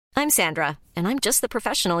I'm Sandra, and I'm just the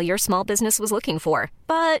professional your small business was looking for.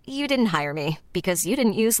 But you didn't hire me because you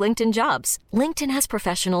didn't use LinkedIn Jobs. LinkedIn has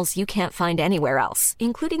professionals you can't find anywhere else,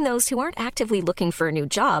 including those who aren't actively looking for a new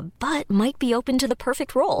job, but might be open to the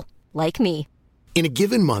perfect role, like me. In a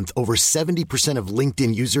given month, over 70% of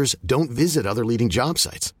LinkedIn users don't visit other leading job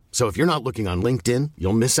sites. So if you're not looking on LinkedIn,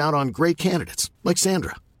 you'll miss out on great candidates like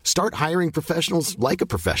Sandra. Start hiring professionals like a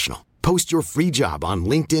professional. Post your free job on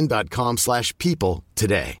linkedin.com/people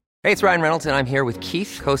today. Hey, it's Ryan Reynolds, and I'm here with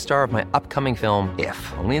Keith, co-star of my upcoming film, If,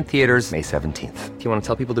 only in theaters May 17th. Do you want to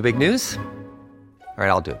tell people the big news? All right,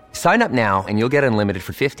 I'll do it. Sign up now and you'll get unlimited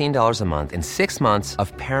for $15 a month and 6 months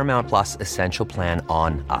of Paramount Plus Essential Plan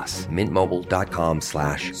on us.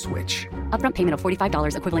 MintMobile.com/switch. Upfront payment of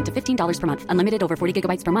 $45 equivalent to $15 per month. Unlimited over 40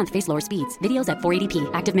 gigabytes per month. Face lower speeds. Videos at 480p.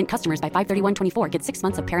 Active Mint customers by 531.24 get 6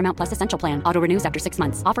 months of Paramount Plus Essential Plan. Auto renews after 6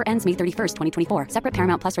 months. Offer ends May 31st, 2024. Separate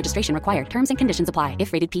Paramount Plus registration required. Terms and conditions apply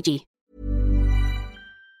if rated PG.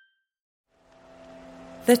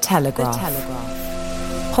 The Telegraph.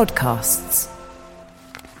 Podcasts.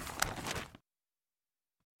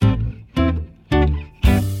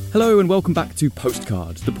 Hello and welcome back to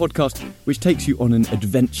Postcards, the podcast which takes you on an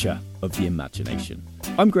adventure of the imagination.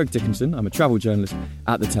 I'm Greg Dickinson, I'm a travel journalist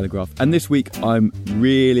at The Telegraph, and this week I'm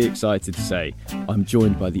really excited to say I'm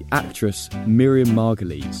joined by the actress Miriam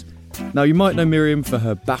Margolyes. Now, you might know Miriam for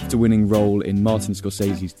her BAFTA-winning role in Martin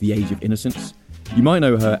Scorsese's The Age of Innocence. You might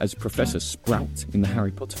know her as Professor Sprout in the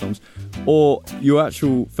Harry Potter films, or your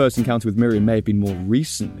actual first encounter with Miriam may have been more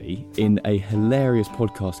recently in a hilarious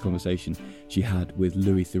podcast conversation she had with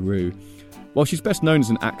Louis Theroux. While she's best known as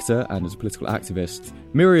an actor and as a political activist,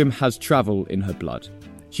 Miriam has travel in her blood.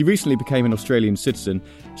 She recently became an Australian citizen,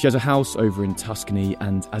 she has a house over in Tuscany,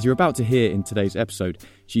 and as you're about to hear in today's episode,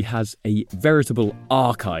 she has a veritable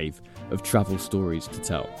archive of travel stories to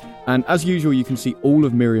tell. And as usual, you can see all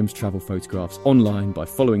of Miriam's travel photographs online by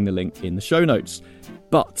following the link in the show notes.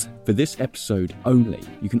 But for this episode only,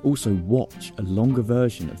 you can also watch a longer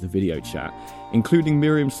version of the video chat, including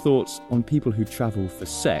Miriam's thoughts on people who travel for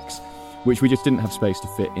sex, which we just didn't have space to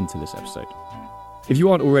fit into this episode. If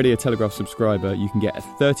you aren't already a Telegraph subscriber, you can get a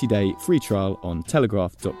 30-day free trial on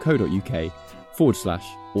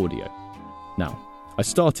telegraph.co.uk/audio. Now, I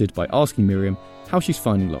started by asking Miriam how she's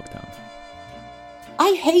finding lockdown.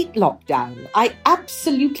 I hate lockdown. I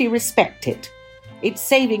absolutely respect it. It's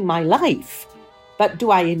saving my life. But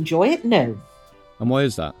do I enjoy it? No. And why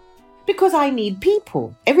is that? Because I need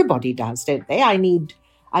people. Everybody does, don't they? I need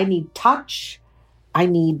touch. I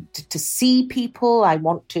need to see people. I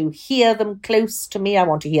want to hear them close to me. I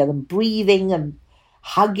want to hear them breathing and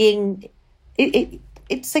hugging.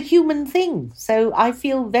 It's a human thing. So I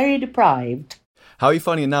feel very deprived. How are you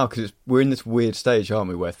finding it now? Because we're in this weird stage, aren't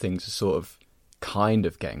we, where things are sort of kind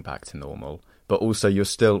of getting back to normal, but also we're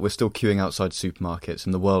still queuing outside supermarkets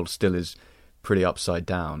and the world still is pretty upside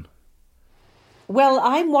down. Well,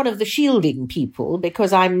 I'm one of the shielding people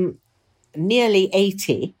because I'm nearly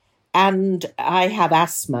 80 and I have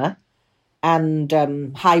asthma and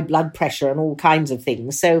high blood pressure and all kinds of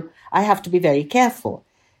things. So I have to be very careful.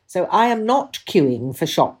 So I am not queuing for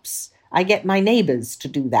shops. I get my neighbours to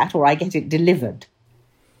do that or I get it delivered.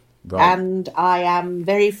 Right. And I am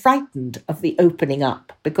very frightened of the opening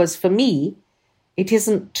up because for me, it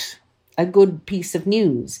isn't a good piece of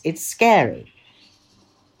news. It's scary.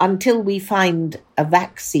 Until we find a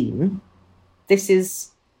vaccine, this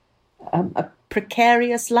is a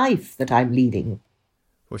precarious life that I'm leading.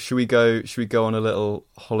 Well, should we go on a little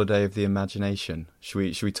holiday of the imagination?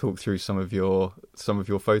 Should we talk through some of your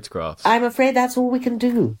photographs? I'm afraid that's all we can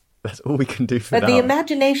do. That's all we can do for now. But the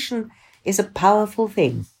imagination is a powerful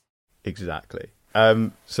thing. Exactly.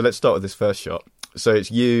 So let's start with this first shot. So it's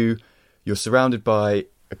you're surrounded by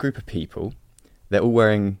a group of people. They're all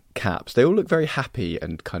wearing caps. They all look very happy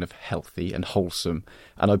and kind of healthy and wholesome.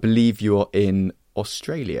 And I believe you're in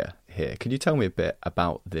Australia here. Could you tell me a bit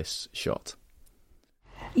about this shot?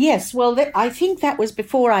 Yes, well, I think that was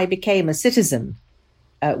before I became a citizen,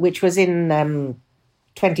 which was in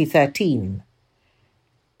 2013.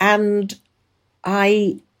 And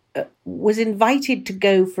I was invited to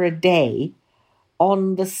go for a day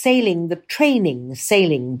on the training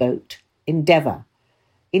sailing boat Endeavour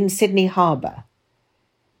in Sydney Harbour.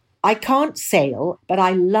 I can't sail, but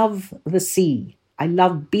I love the sea. I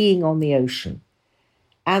love being on the ocean.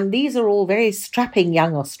 And these are all very strapping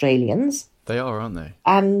young Australians. They are, aren't they?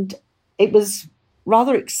 And it was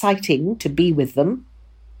rather exciting to be with them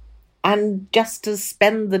and just to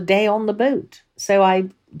spend the day on the boat. So I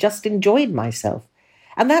just enjoyed myself.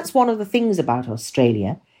 And that's one of the things about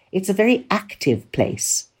Australia. It's a very active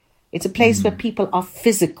place. It's a place where people are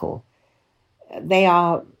physical. They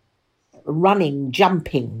are running,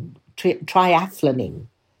 jumping, triathloning,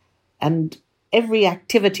 and every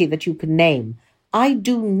activity that you can name. I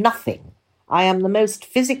do nothing. I am the most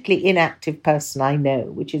physically inactive person I know,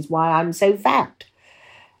 which is why I'm so fat.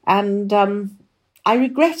 And I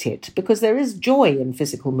regret it because there is joy in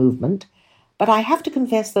physical movement, but I have to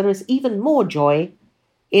confess there is even more joy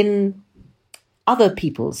in other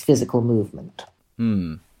people's physical movement.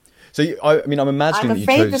 So, I'm imagining I'm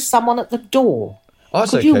afraid there's someone at the door. Oh,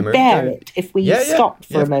 that's Could okay, you Miriam. bear it if we stopped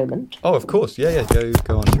for a moment? Oh, of course. Yeah.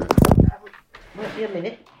 Go on through it. Wait me a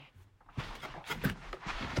minute.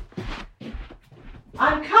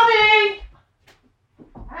 I'm coming!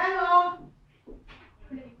 Hang on.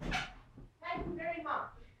 Thank you very much.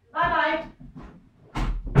 Bye-bye.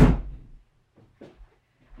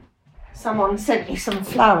 Someone sent me some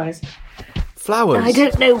flowers. Flowers? I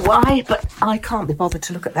don't know why, but I can't be bothered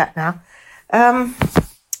to look at that now.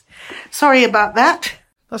 Sorry about that.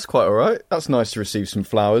 That's quite all right. That's nice to receive some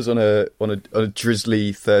flowers on a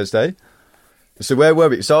drizzly Thursday. So where were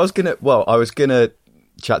we? So I was gonna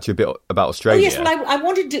chat to you a bit about Australia. Oh yes, well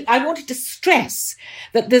I wanted to stress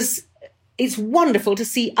that it's wonderful to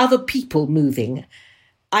see other people moving.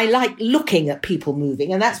 I like looking at people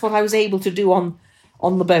moving, and that's what I was able to do on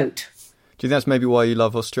the boat. Do you think that's maybe why you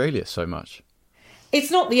love Australia so much? It's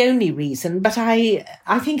not the only reason, but I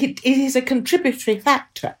think it is a contributory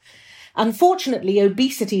factor. Unfortunately,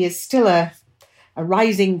 obesity is still a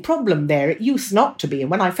rising problem there. It used not to be. And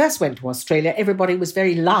when I first went to Australia, everybody was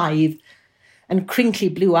very lithe and crinkly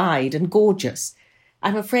blue-eyed and gorgeous.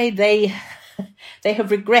 I'm afraid they have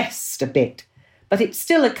regressed a bit, but it's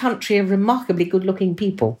still a country of remarkably good-looking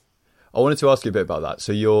people. I wanted to ask you a bit about that.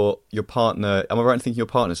 So your partner, am I right in thinking your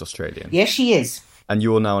partner's Australian? Yes, she is. And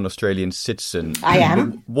you're now an Australian citizen. I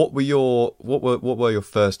am. What were your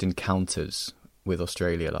first encounters with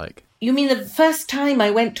Australia like? You mean the first time I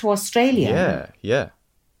went to Australia? Yeah.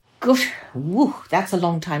 Gosh, that's a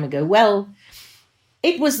long time ago. Well,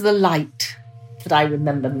 it was the light that I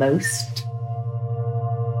remember most.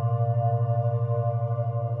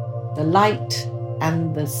 The light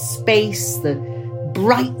and the space, the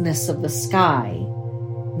brightness of the sky,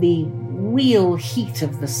 the real heat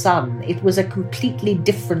of the sun. It was a completely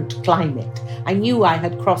different climate. I knew I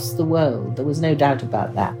had crossed the world. There was no doubt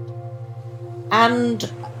about that.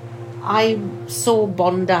 And I saw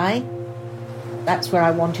Bondi. That's where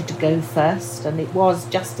I wanted to go first, and it was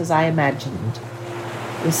just as I imagined.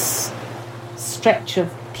 This stretch of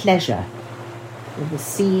pleasure with the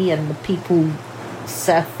sea and the people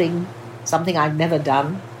surfing, something I've never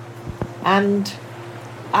done. And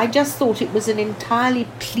I just thought it was an entirely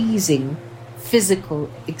pleasing physical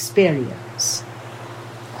experience.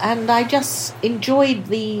 And I just enjoyed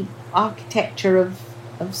the architecture of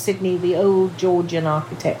Sydney, the old Georgian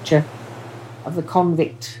architecture of the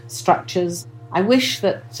convict structures. I wish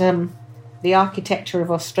that the architecture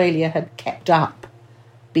of Australia had kept up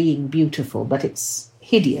being beautiful, but it's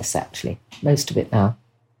hideous, actually, most of it now.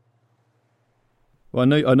 Well,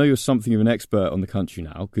 I know you're something of an expert on the country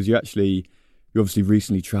now, because you obviously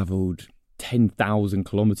recently travelled 10,000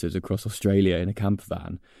 kilometres across Australia in a camper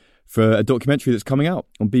van for a documentary that's coming out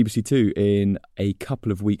on BBC Two in a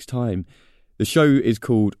couple of weeks' time. The show is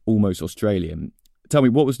called Almost Australian. Tell me,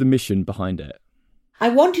 what was the mission behind it? I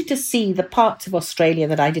wanted to see the parts of Australia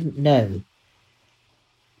that I didn't know.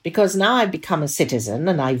 Because now I've become a citizen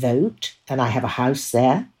and I vote and I have a house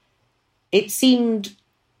there, it seemed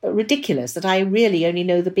ridiculous that I really only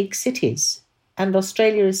know the big cities. And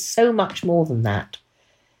Australia is so much more than that.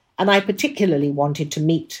 And I particularly wanted to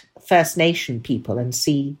meet First Nation people and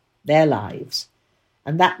see their lives.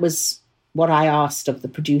 And that was what I asked of the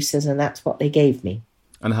producers, and that's what they gave me.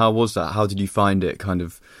 And how was that? How did you find it, kind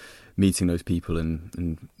of meeting those people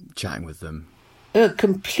and chatting with them?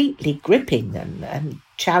 Completely gripping and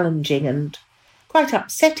challenging and quite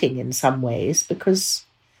upsetting in some ways, because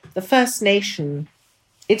the First Nation,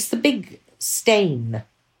 it's the big stain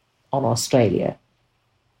on Australia.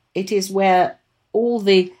 It is where all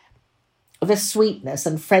the sweetness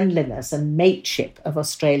and friendliness and mateship of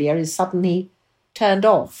Australia is suddenly turned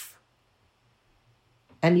off.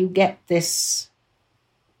 And you get this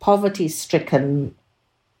poverty-stricken,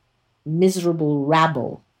 miserable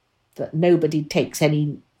rabble that nobody takes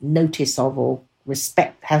any notice of or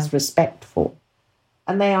has respect for.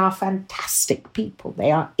 And they are fantastic people.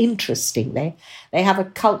 They are interesting. They have a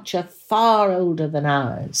culture far older than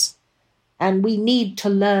ours. And we need to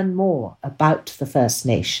learn more about the First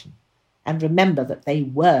Nation and remember that they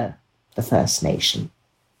were the First Nation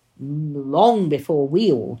long before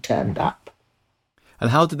we all turned up. And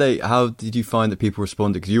how did you find that people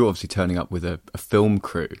responded? Because you were obviously turning up with a film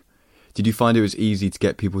crew. Did you find it was easy to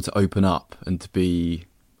get people to open up and to be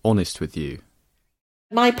honest with you?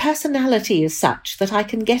 My personality is such that I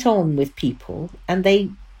can get on with people and they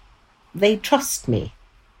trust me.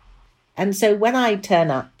 And so when I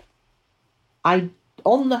turn up, I,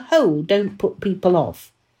 on the whole, don't put people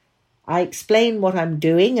off. I explain what I'm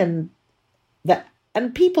doing and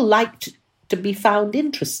people like to be found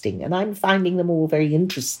interesting, and I'm finding them all very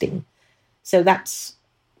interesting. So that's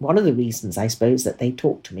one of the reasons, I suppose, that they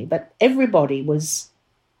talk to me. But everybody was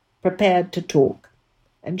prepared to talk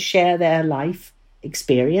and share their life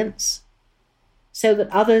experience so that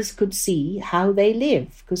others could see how they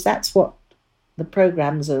live, because that's what the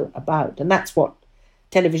programs are about, and that's what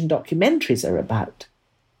television documentaries are about,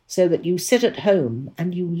 so that you sit at home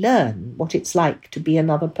and you learn what it's like to be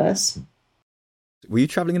another person. Were you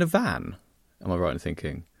travelling in a van? Am I right in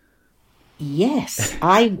thinking? Yes,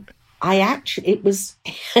 I actually, it was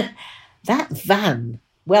that van.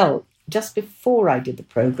 Well, just before I did the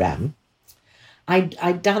programme,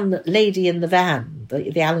 I'd done Lady in the Van,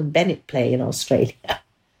 the Alan Bennett play in Australia.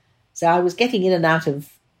 So I was getting in and out of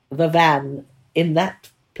the van in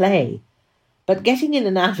that play. But getting in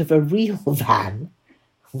and out of a real van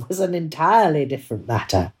was an entirely different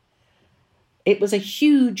matter. It was a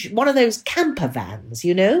huge, one of those camper vans,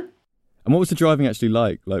 you know? And what was the driving actually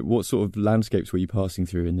like? Like, what sort of landscapes were you passing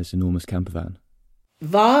through in this enormous camper van?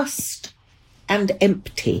 Vast and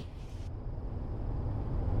empty.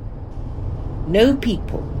 No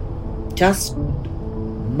people, just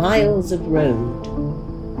miles of road.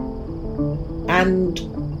 And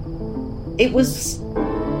it was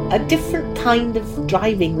a different kind of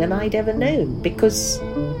driving than I'd ever known, because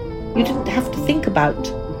you didn't have to think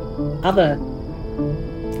about other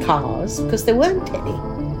cars, because there weren't any.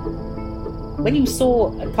 When you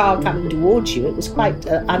saw a car coming towards you, it was quite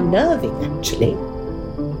unnerving, actually.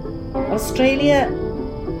 Australia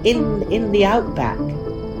in the outback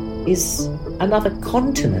is another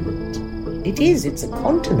continent. It's a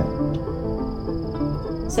continent.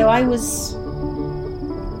 So I was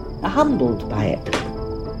humbled by it.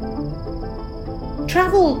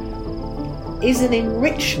 Travel is an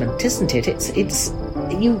enrichment, isn't it? It's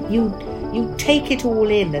you take it all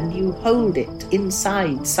in and you hold it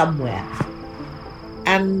inside somewhere.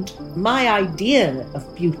 And my idea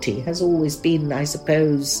of beauty has always been, I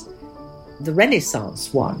suppose, the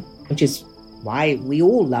Renaissance one, which is why we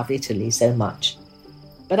all love Italy so much.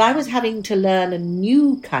 But I was having to learn a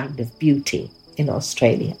new kind of beauty in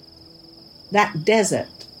Australia. That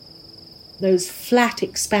desert, those flat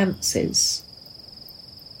expanses,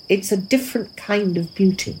 it's a different kind of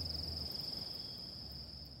beauty.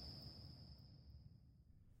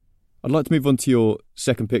 I'd like to move on to your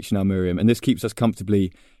second picture now, Miriam, and this keeps us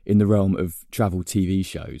comfortably in the realm of travel TV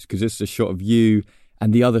shows, because this is a shot of you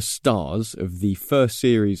and the other stars of the first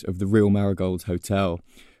series of The Real Marigolds Hotel,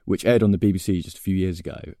 which aired on the BBC just a few years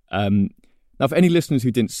ago. Now, for any listeners who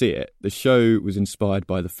didn't see it, the show was inspired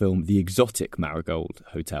by the film The Exotic Marigold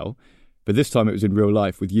Hotel, but this time it was in real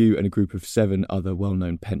life with you and a group of 7 other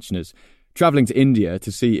well-known pensioners travelling to India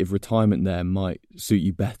to see if retirement there might suit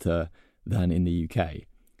you better than in the UK.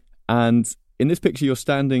 And in this picture, you're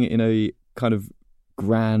standing in a kind of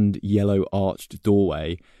grand yellow arched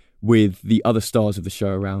doorway with the other stars of the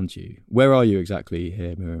show around you. Where are you exactly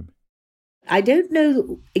here, Miriam? I don't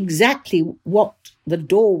know exactly what the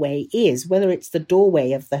doorway is, whether it's the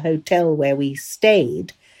doorway of the hotel where we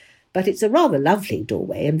stayed, but it's a rather lovely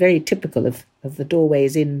doorway and very typical of the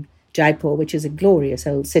doorways in Jaipur, which is a glorious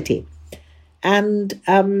old city. And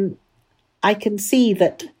I can see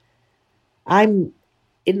that I'm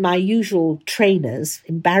in my usual trainers.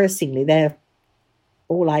 Embarrassingly, they're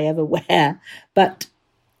all I ever wear, but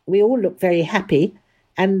we all look very happy.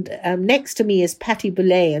 And next to me is Patty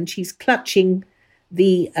Boulay, and she's clutching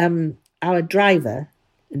our driver,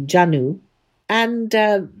 Janu.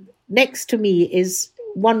 And next to me is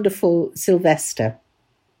wonderful Sylvester,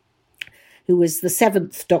 who was the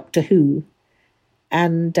 7th Doctor Who.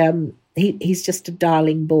 And he's just a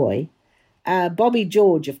darling boy. Bobby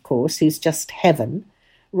George, of course, who's just heaven.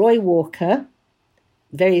 Roy Walker,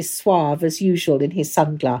 very suave as usual in his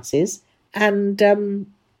sunglasses. And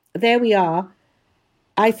there we are.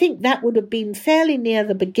 I think that would have been fairly near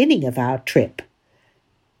the beginning of our trip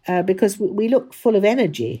because we looked full of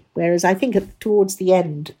energy, whereas I think towards the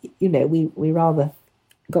end, we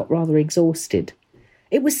got rather exhausted.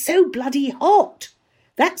 It was so bloody hot.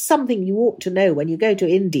 That's something you ought to know when you go to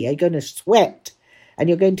India. You're going to sweat and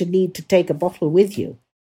you're going to need to take a bottle with you.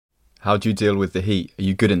 How do you deal with the heat? Are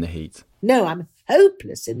you good in the heat? No, I'm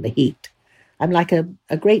hopeless in the heat. I'm like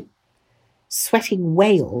a great sweating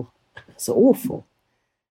whale. It's awful.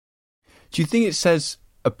 Do you think it says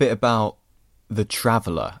a bit about the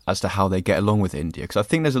traveller as to how they get along with India? Because I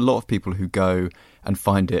think there's a lot of people who go and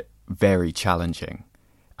find it very challenging.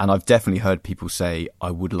 And I've definitely heard people say,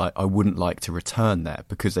 I wouldn't like to return there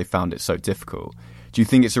because they found it so difficult. Do you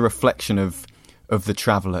think it's a reflection of the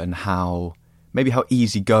traveller and how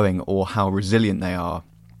easygoing or how resilient they are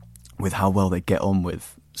with how well they get on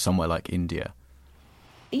with somewhere like India?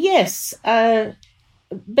 Yes, but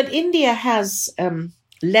India has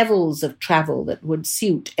levels of travel that would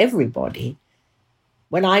suit everybody.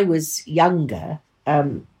 When I was younger,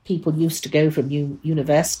 people used to go from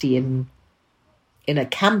university in a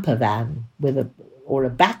camper van or a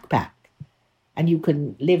backpack, and you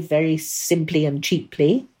can live very simply and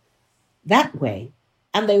cheaply that way.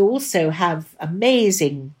 And they also have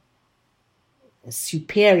amazing,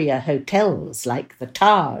 superior hotels like the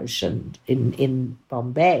Taj and in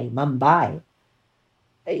Mumbai.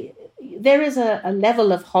 There is a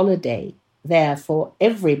level of holiday there for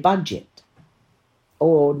every budget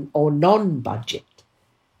or non-budget.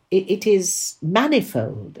 It is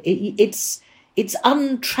manifold. It's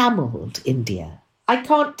untrammeled, India. I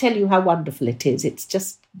can't tell you how wonderful it is. It's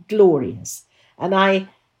just glorious. And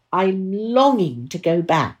I'm longing to go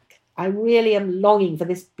back. I really am longing for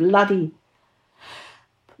this bloody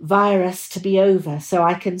virus to be over so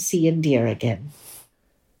I can see India again.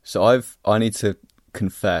 So I need to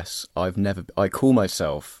confess, I call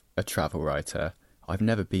myself a travel writer. I've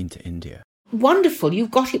never been to India. Wonderful.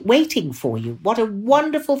 You've got it waiting for you. What a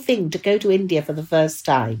wonderful thing to go to India for the first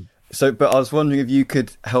time. So, but I was wondering if you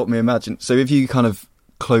could help me imagine. So if you kind of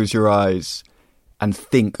close your eyes and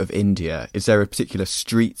think of India, is there a particular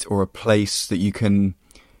street or a place that you can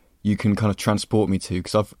kind of transport me to?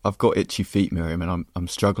 Because I've got itchy feet, Miriam, and I'm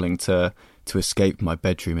struggling to escape my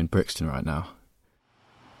bedroom in Brixton right now.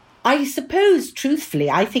 I suppose,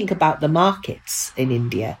 truthfully, I think about the markets in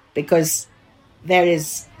India because there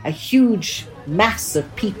is a huge mass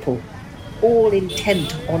of people all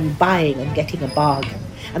intent on buying and getting a bargain.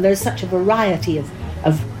 And there is such a variety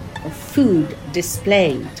of food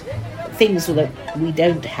displayed, things that we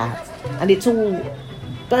don't have. And it's all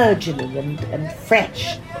burgeoning and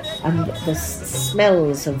fresh. And the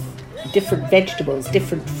smells of different vegetables,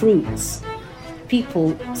 different fruits,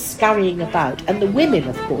 people scurrying about. And the women,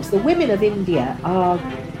 of course, the women of India are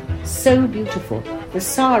so beautiful. The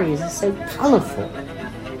saris are so colourful.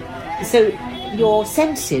 So your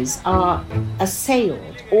senses are assailed.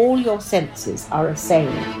 All your senses are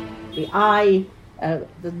assailed. The eye,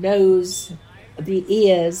 the nose, the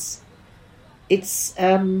ears. It's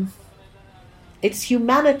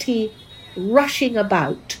humanity rushing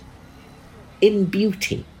about in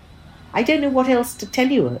beauty. I don't know what else to tell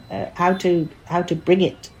you, how to bring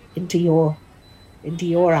it into your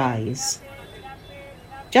eyes.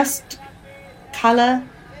 Just colour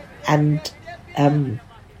and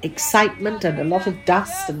excitement and a lot of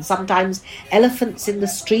dust and sometimes elephants in the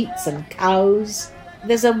streets and cows.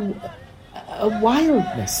 There's a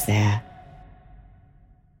wildness there.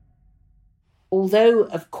 Although,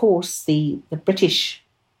 of course, the British,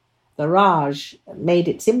 the Raj, made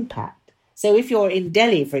its impact. So if you're in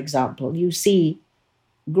Delhi, for example, you see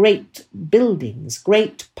great buildings,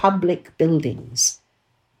 great public buildings,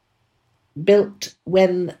 built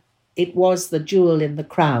when it was the jewel in the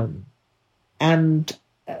crown. And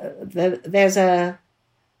there's a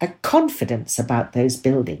confidence about those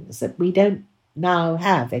buildings that we don't now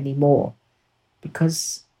have anymore,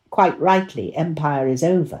 because, quite rightly, empire is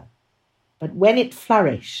over. But when it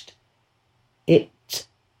flourished, it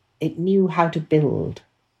knew how to build.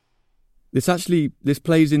 This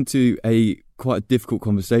plays into quite a difficult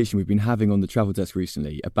conversation we've been having on the Travel Desk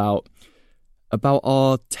recently about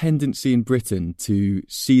our tendency in Britain to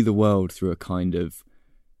see the world through a kind of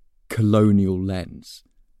colonial lens,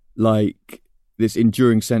 like this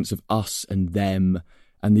enduring sense of us and them,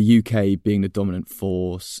 and the UK being the dominant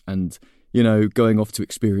force, and going off to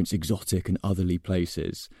experience exotic and otherly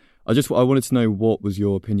places. I wanted to know, what was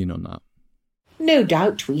your opinion on that? No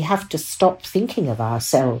doubt we have to stop thinking of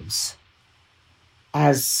ourselves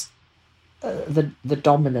as the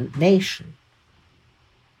dominant nation,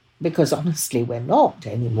 because honestly we're not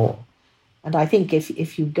anymore. And I think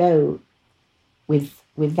if you go with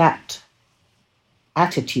that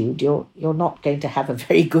attitude, you're not going to have a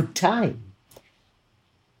very good time.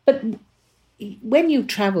 But when you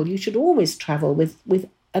travel, you should always travel with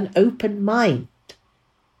an open mind.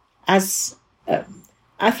 As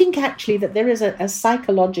I think actually that there is a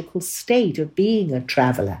psychological state of being a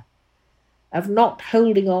traveller, of not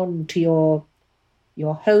holding on to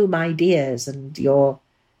your home ideas and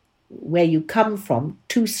where you come from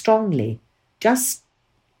too strongly. Just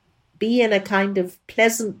be in a kind of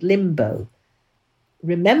pleasant limbo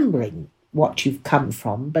remembering what you've come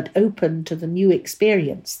from, but open to the new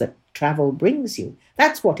experience that travel brings you.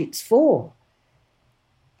 That's what it's for.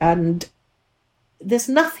 And there's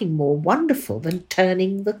nothing more wonderful than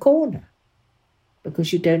turning the corner,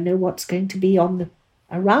 because you don't know what's going to be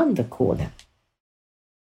around the corner.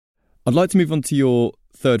 I'd like to move on to your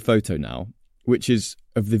third photo now, which is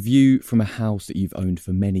of the view from a house that you've owned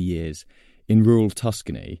for many years in rural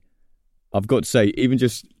Tuscany. I've got to say, even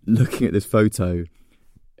just looking at this photo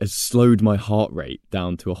has slowed my heart rate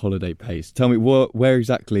down to a holiday pace. Tell me, where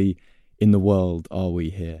exactly in the world are we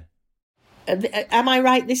here? Am I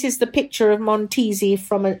right? This is the picture of Montesi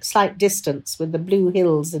from a slight distance with the blue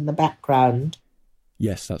hills in the background.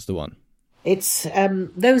 Yes, that's the one. It's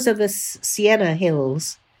those are the Siena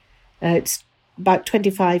Hills. It's about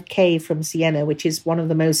 25k from Siena, which is one of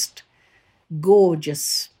the most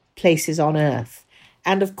gorgeous places on earth.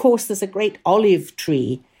 And of course, there's a great olive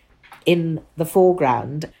tree in the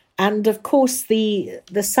foreground. And of course, the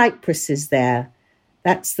cypresses there.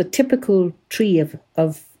 That's the typical tree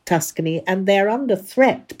of Tuscany. And they're under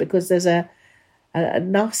threat because there's a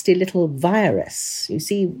nasty little virus. You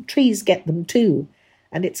see, trees get them too.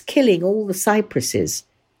 And it's killing all the cypresses.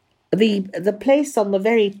 The place on the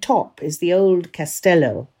very top is the old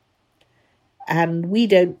Castello. And we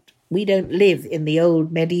don't live in the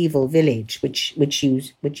old medieval village, which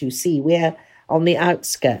you see. We're on the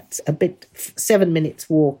outskirts, a bit 7 minutes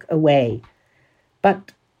walk away.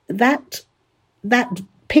 But that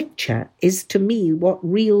picture is to me what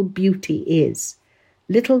real beauty is.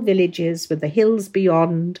 Little villages with the hills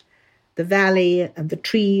beyond, the valley and the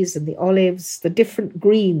trees and the olives, the different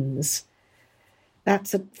greens.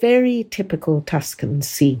 That's a very typical Tuscan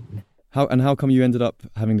scene. How come you ended up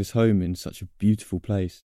having this home in such a beautiful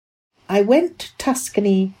place? I went to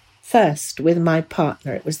Tuscany first with my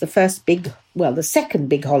partner. It was the second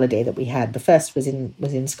big holiday that we had. The first was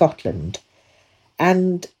in Scotland.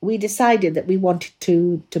 And we decided that we wanted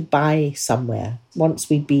to buy somewhere once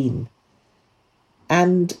we'd been.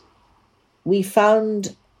 And we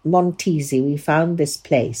found Montesi, we found this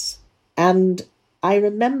place. And I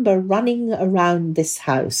remember running around this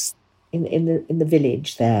house in the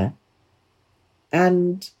village there.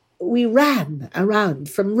 And we ran around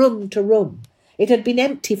from room to room. It had been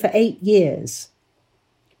empty for 8 years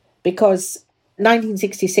because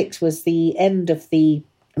 1966 was the end of the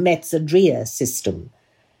Mezzadria system.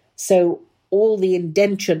 So all the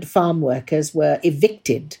indentured farm workers were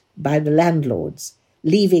evicted by the landlords,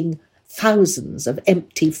 leaving thousands of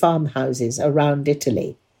empty farmhouses around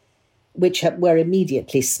Italy, which were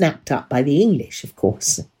immediately snapped up by the English, of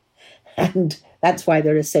course. And that's why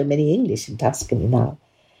there are so many English in Tuscany now.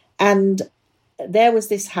 And there was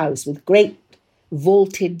this house with great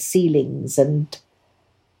vaulted ceilings and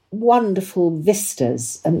wonderful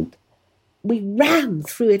vistas. And we ran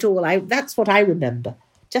through it all. That's what I remember.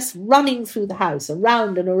 Just running through the house,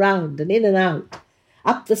 around and around and in and out,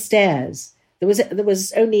 up the stairs. There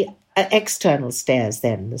was only external stairs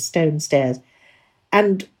then, the stone stairs.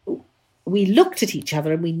 And we looked at each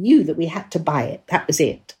other and we knew that we had to buy it. That was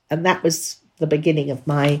it. And that was the beginning of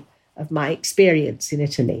my experience in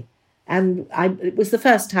Italy. And it was the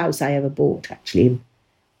first house I ever bought, actually, in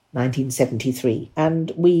 1973.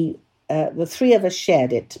 And we, the three of us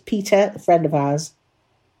shared it. Peter, a friend of ours,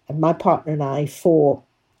 and my partner and I,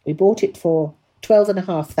 we bought it for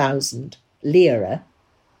 12,500 lira,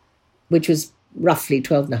 which was roughly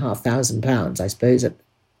 £12,500, I suppose,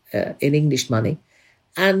 in English money.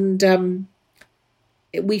 And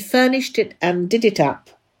we furnished it and did it up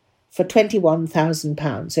for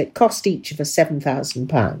 £21,000. So it cost each of us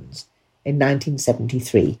 £7,000 in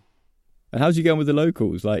 1973. And how'd you get on with the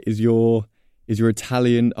locals? Like, is your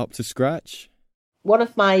Italian up to scratch? One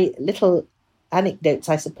of my little anecdotes,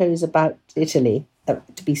 I suppose, about Italy,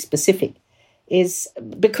 to be specific, is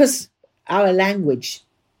because our language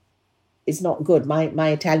is not good. My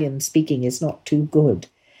Italian speaking is not too good.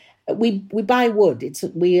 We buy wood.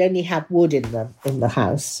 We only have wood in the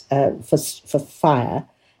house for fire,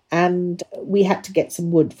 and we had to get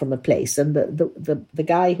some wood from a place. And the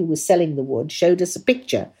guy who was selling the wood showed us a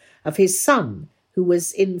picture of his son, who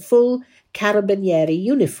was in full carabinieri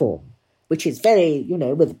uniform, which is very,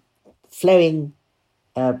 with flowing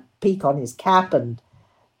peak on his cap and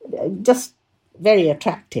just very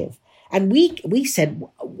attractive. And we said,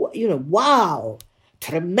 wow,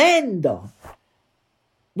 tremendo,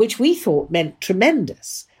 which we thought meant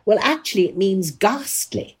tremendous. Well, actually, it means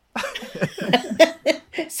ghastly.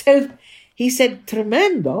 So he said,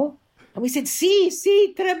 tremendo. And we said, sí,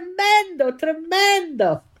 tremendo,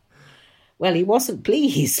 tremendo. Well, he wasn't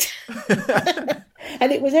pleased.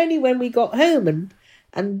 And it was only when we got home and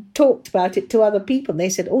and talked about it to other people. And they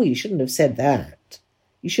said, oh, you shouldn't have said that.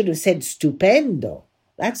 You should have said stupendo.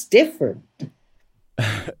 That's different.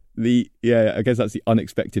 I guess that's the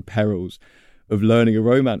unexpected perils of learning a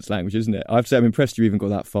Romance language, isn't it? I have to say, I'm impressed you even got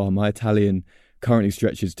that far. My Italian currently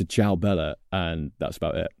stretches to ciao bella, and that's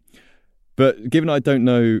about it. But given I don't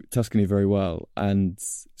know Tuscany very well, and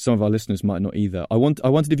some of our listeners might not either, I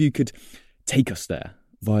wondered if you could take us there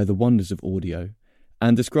via the wonders of audio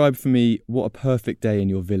and describe for me what a perfect day in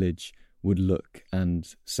your village would look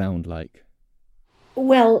and sound like.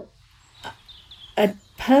 Well, a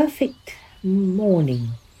perfect morning.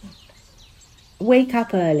 Wake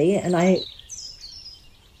up early and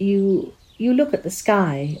you look at the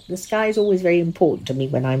sky. The sky is always very important to me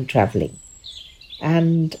when I'm travelling.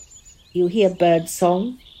 And you hear bird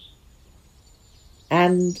song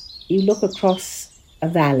and you look across a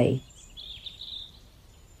valley.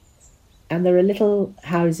 And there are little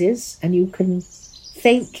houses and you can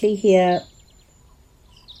faintly hear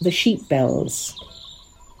the sheep bells,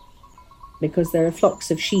 because there are flocks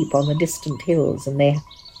of sheep on the distant hills and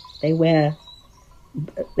they wear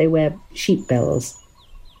sheep bells.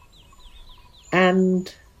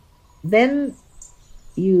 And then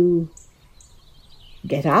you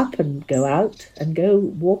get up and go out and go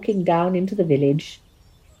walking down into the village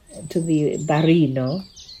to the barino,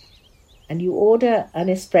 and you order an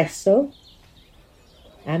espresso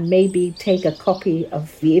and maybe take a copy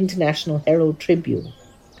of the International Herald Tribune,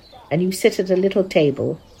 and you sit at a little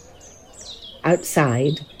table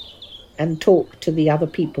outside and talk to the other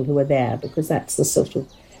people who are there, because that's the sort of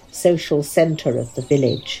social centre of the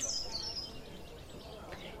village.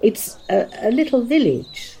 It's a little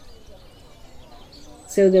village.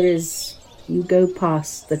 So you go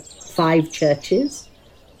past the 5 churches,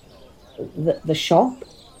 the shop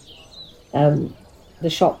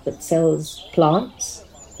that sells plants,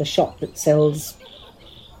 the shop that sells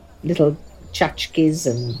little tchotchkes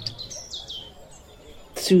and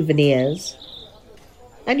souvenirs.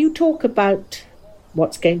 And you talk about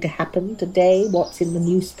what's going to happen today, what's in the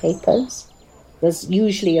newspapers. There's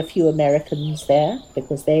usually a few Americans there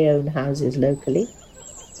because they own houses locally.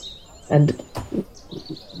 And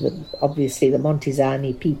obviously the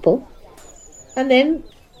Montesani people. And then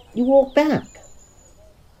you walk back.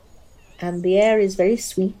 And the air is very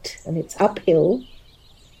sweet and it's uphill.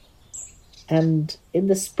 And in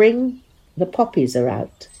the spring, the poppies are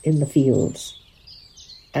out in the fields.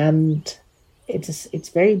 And it's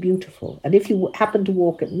very beautiful. And if you happen to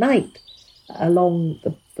walk at night along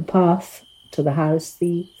the path to the house,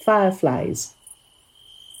 the fireflies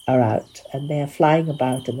are out and they're flying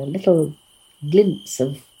about in a little glints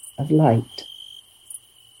of light.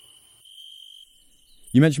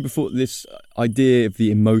 You mentioned before this idea of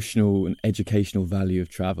the emotional and educational value of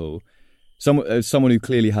travel. Someone who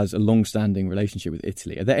clearly has a long-standing relationship with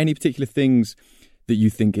Italy, are there any particular things that you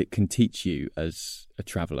think it can teach you as a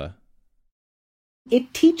traveller?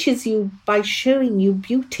 It teaches you by showing you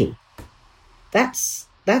beauty. That's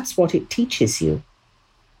what it teaches you.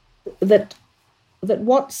 That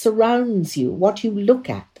what surrounds you, what you look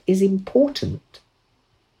at, is important.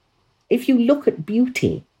 If you look at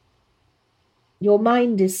beauty, your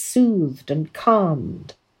mind is soothed and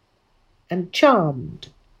calmed and charmed,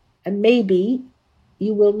 and maybe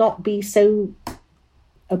you will not be so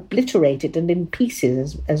obliterated and in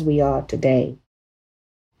pieces as we are today.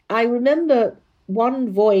 I remember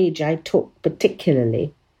one voyage I took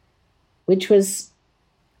particularly, which was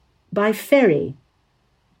by ferry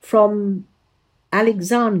from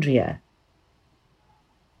Alexandria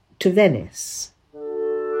to Venice.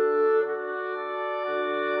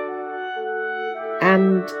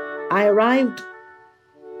 And I arrived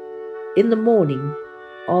in the morning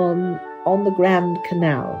on the Grand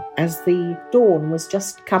Canal as the dawn was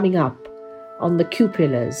just coming up on the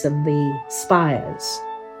cupolas and the spires.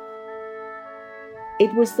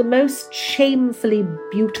 It was the most shamefully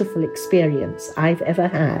beautiful experience I've ever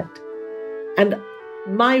had. And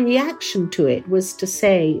my reaction to it was to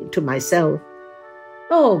say to myself,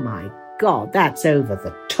 oh my God, that's over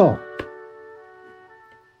the top.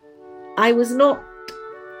 I was not,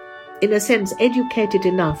 in a sense, educated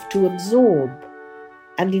enough to absorb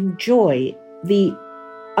and enjoy the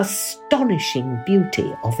astonishing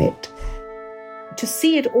beauty of it. To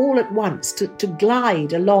see it all at once, to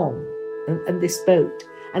glide along and this boat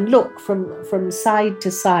and look from side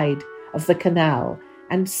to side of the canal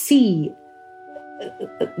and see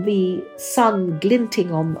the sun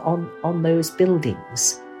glinting on those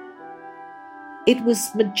buildings. It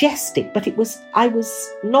was majestic, but I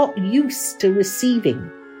was not used to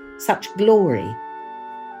receiving such glory.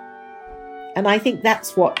 And I think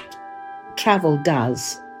that's what travel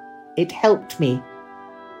does. It helped me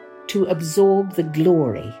to absorb the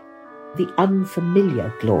glory, the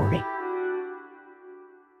unfamiliar glory.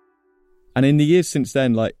 And in the years since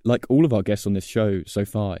then, like all of our guests on this show so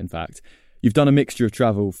far, in fact, you've done a mixture of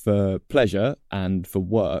travel for pleasure and for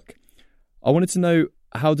work. I wanted to know,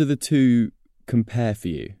 how do the two compare for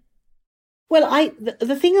you? Well,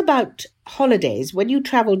 the thing about holidays, when you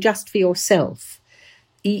travel just for yourself,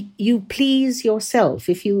 you please yourself.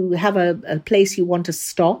 If you have a place you want to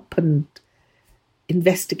stop and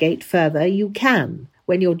investigate further, you can.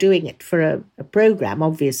 When you're doing it for a program,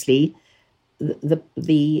 obviously,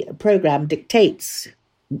 the program dictates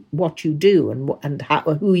what you do and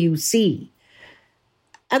who you see.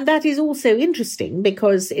 And that is also interesting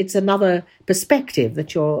because it's another perspective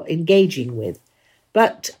that you're engaging with.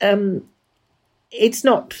 But it's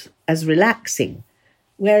not as relaxing.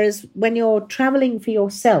 Whereas when you're travelling for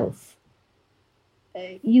yourself,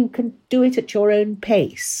 you can do it at your own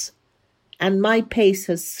pace. And my pace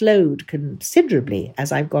has slowed considerably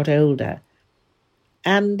as I've got older.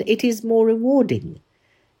 And it is more rewarding.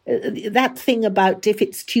 That thing about if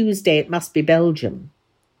it's Tuesday, it must be Belgium.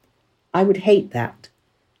 I would hate that.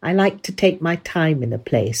 I like to take my time in a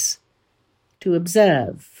place, to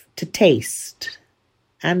observe, to taste,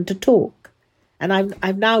 and to talk. And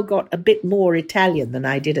I've now got a bit more Italian than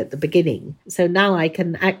I did at the beginning. So now I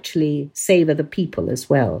can actually savour the people as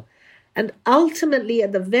well. And ultimately,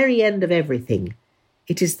 at the very end of everything,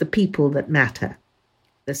 it is the people that matter.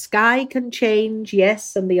 The sky can change,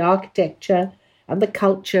 yes, and the architecture and the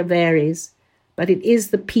culture varies, but it is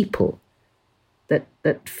the people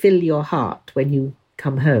that fill your heart when you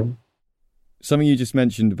come home. Something you just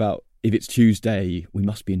mentioned about if it's Tuesday, we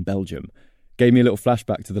must be in Belgium, gave me a little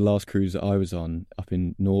flashback to the last cruise that I was on up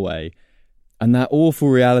in Norway. And that awful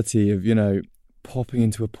reality of, popping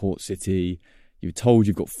into a port city, you're told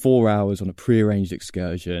you've got 4 hours on a prearranged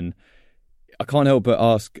excursion. I can't help but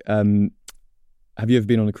ask, have you ever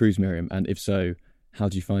been on a cruise, Miriam? And if so, how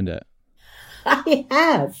do you find it? I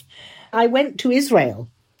have. I went to Israel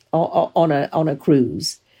on a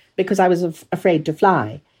cruise because I was afraid to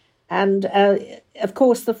fly. And, of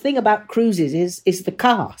course, the thing about cruises is the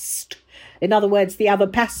cast. In other words, the other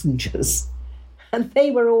passengers. And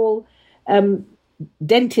they were all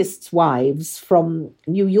dentists' wives from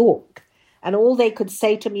New York. And all they could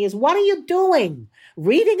say to me is, "What are you doing?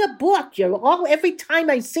 Reading a book. Every time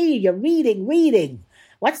I see you, you're reading.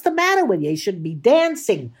 What's the matter with you? You should be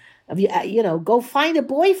dancing. Go find a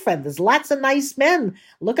boyfriend. There's lots of nice men.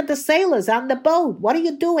 Look at the sailors on the boat. What are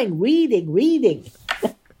you doing? Reading.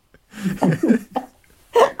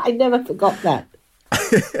 I never forgot that.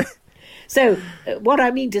 So what I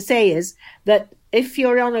mean to say is that if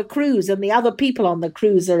you're on a cruise and the other people on the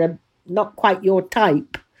cruise are not quite your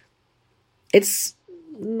type, it's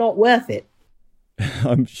not worth it.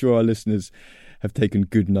 I'm sure our listeners have taken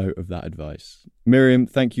good note of that advice. Miriam,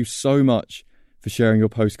 thank you so much for sharing your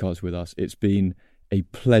postcards with us. It's been a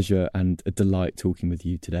pleasure and a delight talking with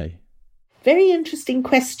you today. Very interesting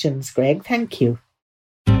questions, Greg. Thank you.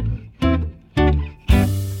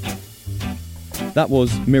 That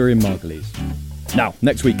was Miriam Margolyes. Now,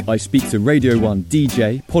 next week, I speak to Radio 1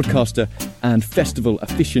 DJ, podcaster and festival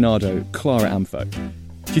aficionado Clara Amfo.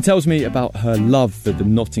 She tells me about her love for the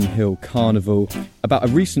Notting Hill Carnival, about a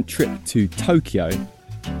recent trip to Tokyo,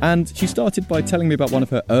 and she started by telling me about one of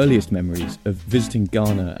her earliest memories of visiting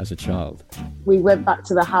Ghana as a child. We went back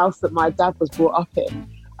to the house that my dad was brought up in.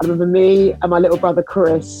 I remember me and my little brother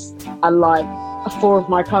Chris and 4 of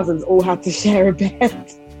my cousins all had to share a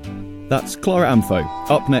bed. That's Clara Amfo,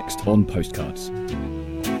 up next on Postcards.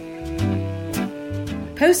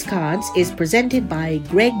 Postcards is presented by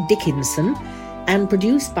Greg Dickinson and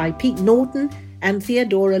produced by Pete Norton and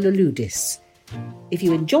Theodora Louloudis. If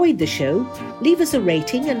you enjoyed the show, leave us a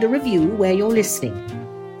rating and a review where you're listening,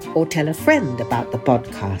 or tell a friend about the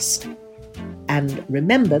podcast. And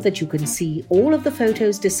remember that you can see all of the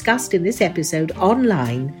photos discussed in this episode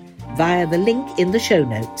online via the link in the show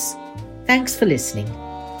notes. Thanks for listening.